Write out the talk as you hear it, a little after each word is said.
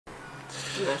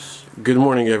Yes. Good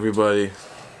morning, everybody.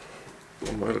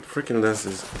 My freaking lens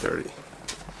is dirty.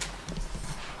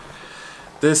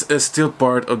 This is still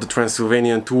part of the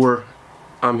Transylvanian tour.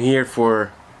 I'm here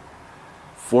for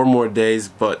 4 more days,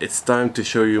 but it's time to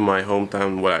show you my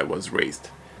hometown where I was raised.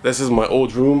 This is my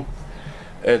old room.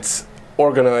 It's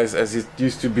organized as it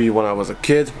used to be when I was a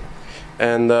kid.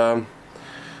 And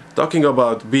talking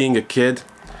about being a kid,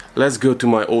 let's go to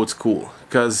my old school.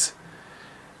 Because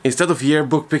instead of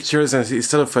yearbook pictures and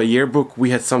instead of a yearbook,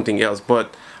 we had something else.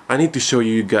 But I need to show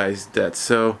you guys that.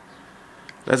 So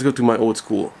let's go to my old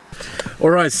school.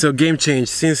 Alright, so game change.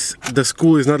 Since the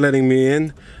school is not letting me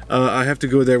in, I have to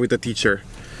go there with a teacher.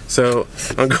 So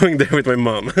I'm going there with my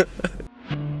mom.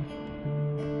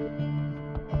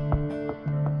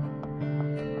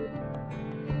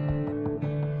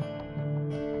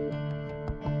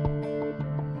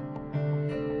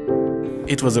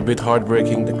 It was a bit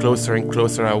heartbreaking the closer and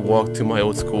closer I walked to my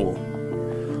old school.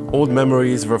 Old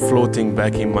memories were floating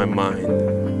back in my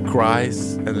mind.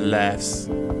 Cries and laughs.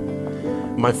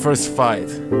 My first fight,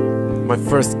 my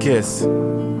first kiss,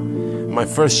 my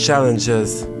first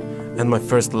challenges, and my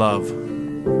first love.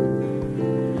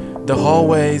 The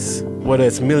hallways with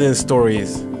its million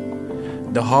stories.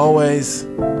 The hallways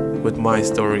with my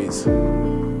stories.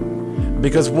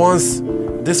 Because once,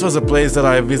 this was a place that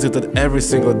I visited every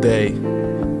single day.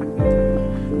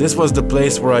 This was the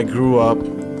place where I grew up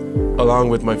along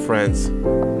with my friends.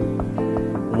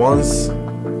 Once,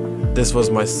 this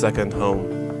was my second home.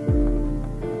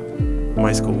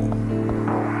 My school.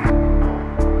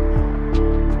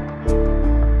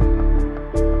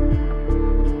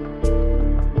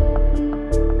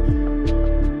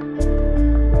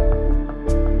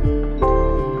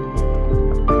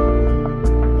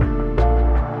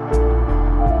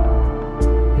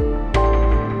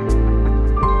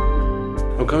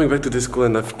 I'm coming back to this school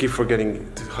and I keep forgetting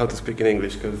how to speak in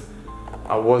English because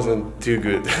I wasn't too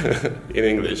good in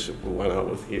English when I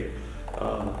was here.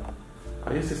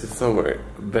 I used to sit somewhere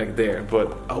back there,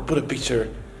 but I'll put a picture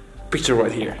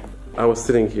right here. I was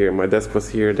sitting here, my desk was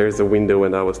here, there's a window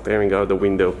and I was staring out the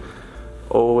window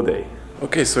all day.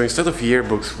 Okay, so instead of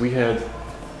yearbooks, we had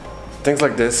things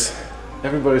like this.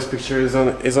 Everybody's picture is on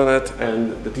it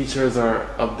and the teachers are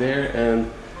up there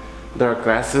and there are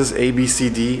classes A, B, C,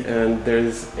 D and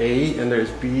there's A and there's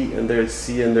B and there's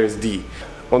C and there's D.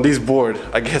 On this board,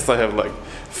 I guess I have like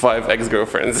 5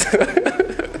 ex-girlfriends.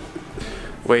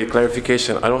 Wait,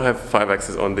 clarification, I don't have 5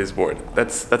 X's on this board.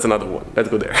 That's another one. Let's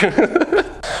go there.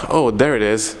 Oh, there it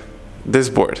is. This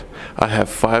board. I have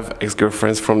 5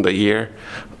 ex-girlfriends from the year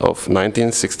of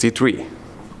 1963.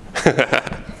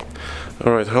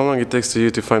 Alright, how long it takes to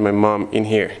you to find my mom in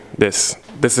here? This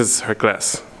is her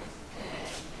class.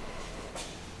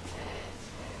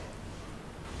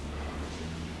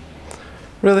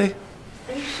 Really?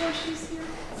 Are you sure she's here?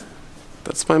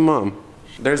 That's my mom.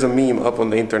 There's a meme up on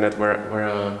the internet where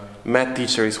a math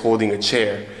teacher is holding a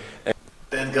chair and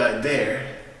that guy there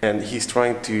and he's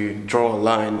trying to draw a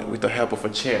line with the help of a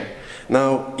chair.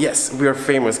 Now, yes, we are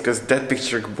famous because that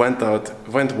picture went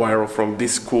viral from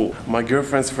this school. My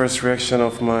girlfriend's first reaction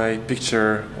of my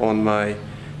picture on my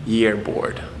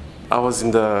yearboard. I was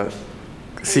in the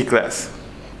C class.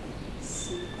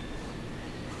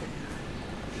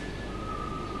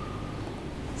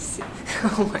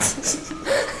 Oh my goodness.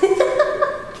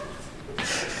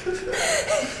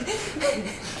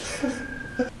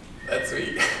 That's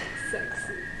me.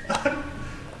 Sexy.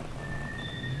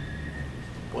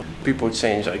 People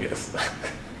change, I guess.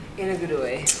 In a good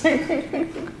way.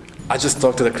 I just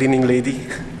talked to the cleaning lady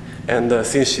and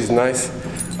since she's nice,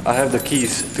 I have the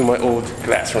keys to my old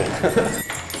classroom.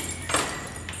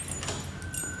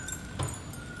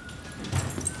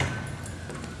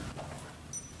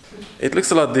 It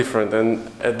looks a lot different and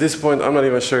at this point I'm not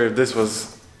even sure if this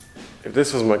was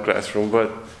my classroom,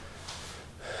 but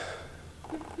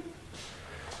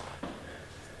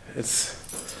it's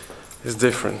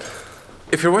different.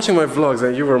 If you're watching my vlogs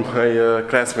and you were my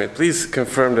classmate, please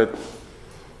confirm that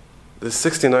the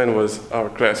 69 was our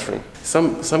classroom.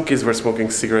 Some kids were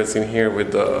smoking cigarettes in here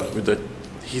with the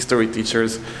history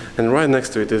teachers, and right next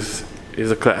to it is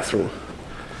a classroom.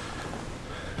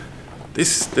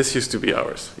 This used to be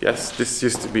ours. Yes, this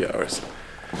used to be ours.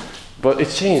 But it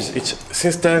changed.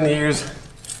 Since 10 years,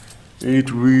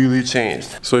 it really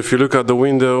changed. So if you look out the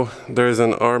window, there's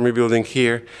an army building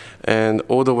here, and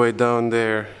all the way down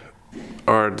there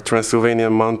are the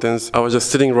Transylvanian mountains. I was just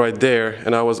sitting right there,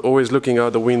 and I was always looking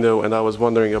out the window, and I was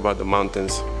wondering about the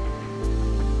mountains.